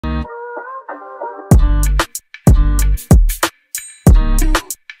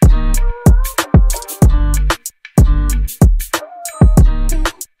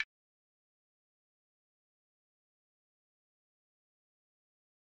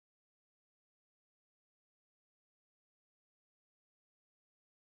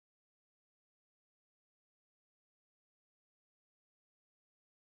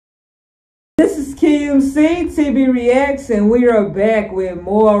This is Keymctiks TV Reacts, and we are back with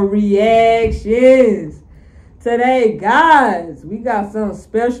more reactions. Today, guys, we got something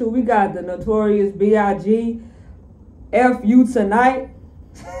special. We got the Notorious B.I.G. F you tonight.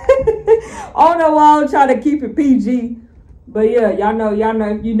 I don't know why I'm trying to keep it PG, but yeah, y'all know,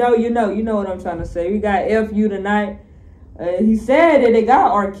 you know what I'm trying to say. We got F you tonight. He said that they got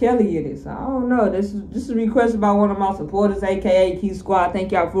R. Kelly in it, so I don't know. This is a request by one of my supporters, aka Key Squad.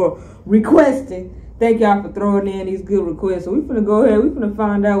 Thank y'all for requesting. Thank y'all for throwing in these good requests. So we finna go ahead. We finna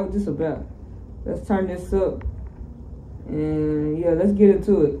find out what this about. Let's turn this up, and yeah, let's get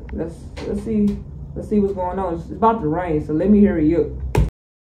into it. Let's see what's going on. It's about to rain, so let me hurry up.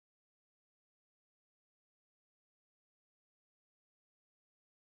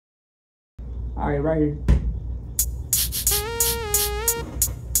 All right, right here.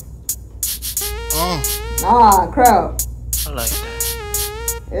 Ah, crowd. I like that.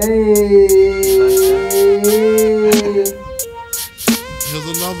 Hey. Here's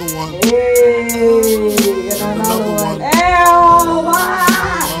another one. Hey. Another one.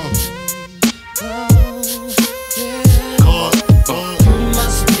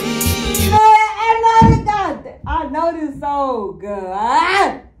 I know this song, good.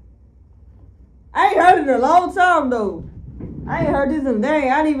 I ain't heard it in a long time though. I ain't heard this in a day.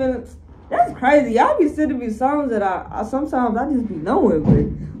 I didn't even. That's crazy. Y'all be sending me songs that I sometimes I just be knowing, but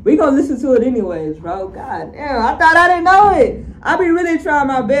we gonna listen to it anyways, bro. God damn, I thought I didn't know it. I be really trying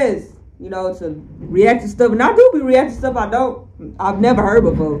my best, you know, to react to stuff, and I do be reacting to stuff I've never heard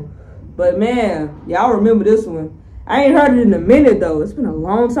before. But man, y'all remember this one. I ain't heard it in a minute though. It's been a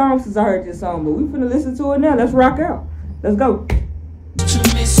long time since I heard this song, but we finna listen to it now. Let's rock out. Let's go.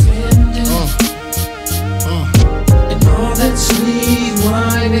 That sweet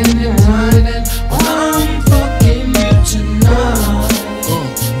wine and dining, I'm fucking you tonight.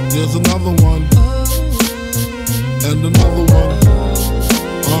 There's another one, and another one.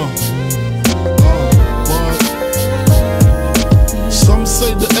 What? Some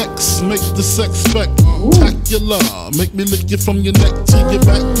say the X make the sex spectacular. Make me lick you from your neck to your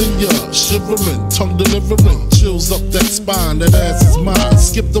back, then you're shivering, tongue delivering, chills up that spine. That ass is mine.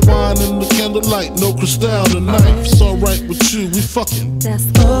 Skip the wine and the candlelight, no crystal tonight. It's alright with you, we fucking.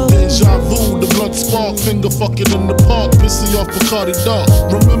 Deja vu, the blood spark, finger fucking in the park, pissy off Bacardi Dark.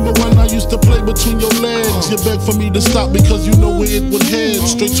 Remember when I used to play between your legs? You begged for me to stop because you know where it would head.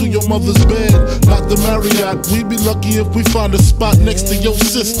 Straight to your mother's bed, not the Marriott. We'd be lucky if we find a spot next to your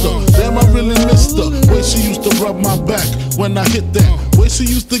sister. Damn, I really missed her. Way she used to rub my back when I hit that. Way she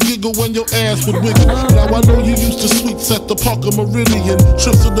used to giggle when your ass would wiggle. Now I know you used to sweets at the Parker Meridian,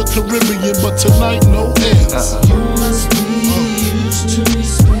 trips to the Caribbean, but tonight no ends. You must be used to me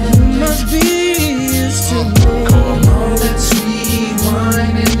spending. You must be used to me. All that sweet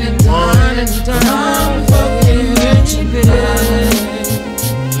wine and dining, I'm fucking you tonight.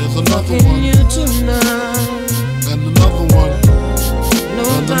 There's another Fucking one, you tonight. and another one, No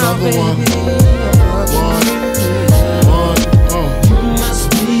and doubt, another one. baby.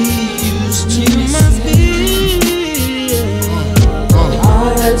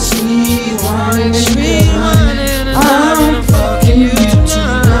 I'm fucking you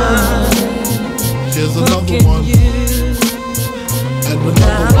tonight. Here's another one, and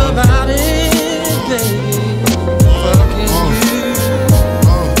another one. About it, baby. Fucking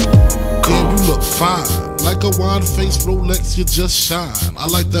Damn, you look fine. Like a wine face Rolex, you just shine. I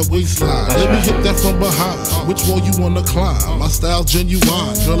like that waistline. Let me hit that from behind. Which wall you wanna climb? My style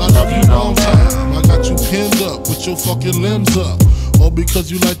genuine. Girl, I love you long time. I got you pinned up with your fucking limbs up. All because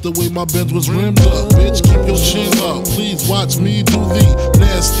you like the way my Benz was rimmed up. Bitch, keep your chin up. Please watch me do the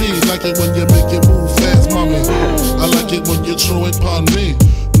nasty. Like it when you make it move fast, mommy. I like it when you throw it upon me.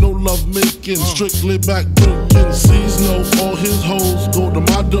 No love making, strictly back breaking. Sees no, all his hoes go to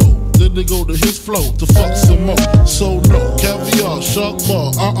my dough. Then they go to his flow to fuck some more. So no, caviar, shark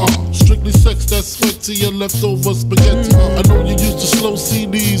bar, strictly sex that's sweat to your leftover spaghetti. I know you used to slow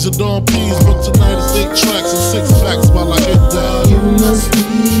CDs and Dawn P's, but tonight it's 8 tracks and 6 packs while I hit that. you must be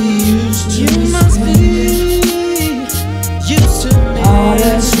used to me. You must be used to me. All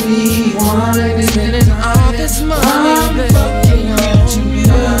that sweet wine spending all this money. I'm fucking you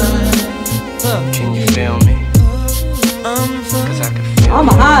tonight. Can you feel me? Cause I can feel I'm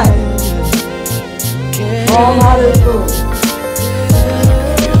high. Oh, I'm high as fuck.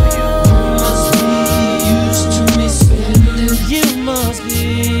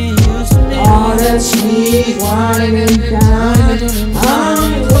 All that sweet wine and dining,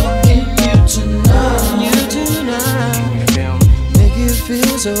 I'm fucking you tonight. You tonight. Can you feel me? Make it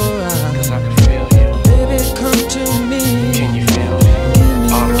feel so right. Cause I can feel you. Baby, come to me. Can you feel me?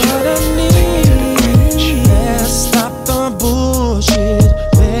 Give me what I need.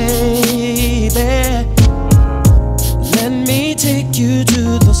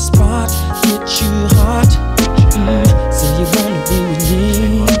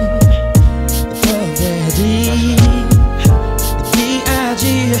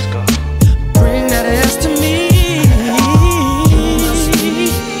 Let's go. Bring that ass to me.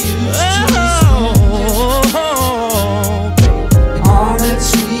 All that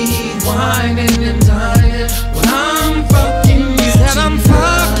sweet whining and dying when I'm fucking you. Said I'm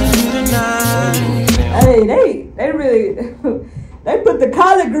fucking you tonight. Hey, they really they put the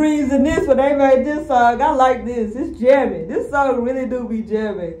collard greens in this when they made this song. I like this. It's jamming. This song really do be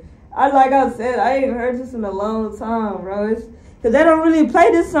jamming. Like I said, I ain't heard this in a long time, bro. It's because they don't really play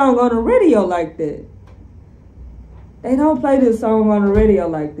this song on the radio like that. They don't play this song on the radio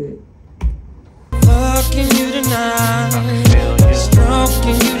like that. Fucking you tonight.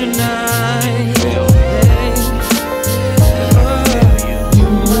 Stroking you tonight. You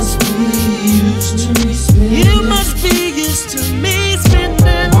must be used to me spending. You must be used to me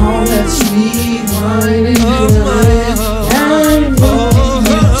spending all that sweet wine and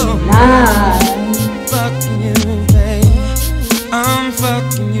fucking you, babe. I'm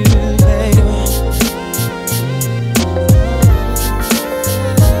fucking you, babe.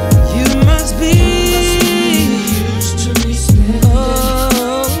 You must be used to me spending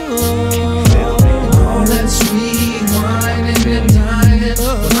all that sweet wine and dining.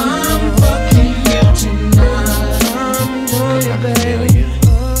 I'm fucking you tonight. I'm doing you, babe.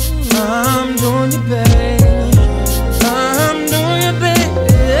 I'm doing you, babe. I'm doing you, babe.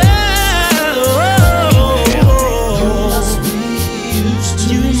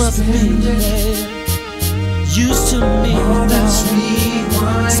 You must be used to me now.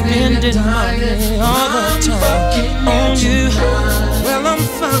 Spending money all the time on you. Well, I'm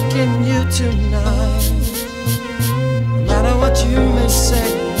fucking you tonight. No matter what you may say,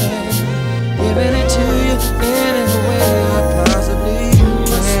 giving it to you any way I possibly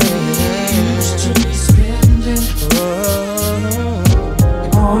can. Used to be spending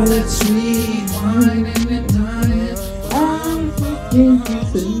all that sweet wine and dining. I'm fucking you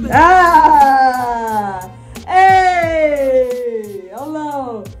tonight. Hey,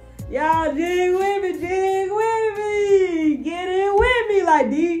 hello, y'all jig with me, get in with me like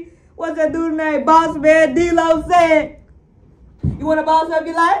D. What's that dude named Boss Man D-Lo said? You want to boss up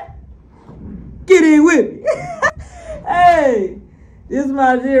your life? Get in with me. Hey, this is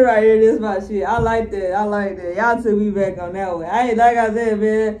my shit right here. This is my shit. I like that. Y'all took me back on that one. Like I said,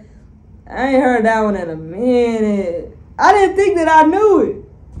 man, I ain't heard that one in a minute. I didn't think that I knew it.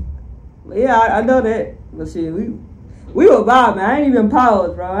 But yeah, I know that. But shit, we were vibing. I ain't even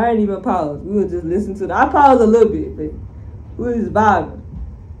pause, bro. We were just listening to I paused a little bit, but we was just vibing.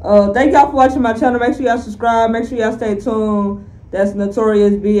 Thank y'all for watching my channel. Make sure y'all subscribe. Make sure y'all stay tuned. That's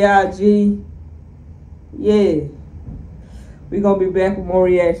Notorious B.I.G. Yeah. We gonna be back with more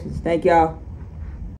reactions. Thank y'all.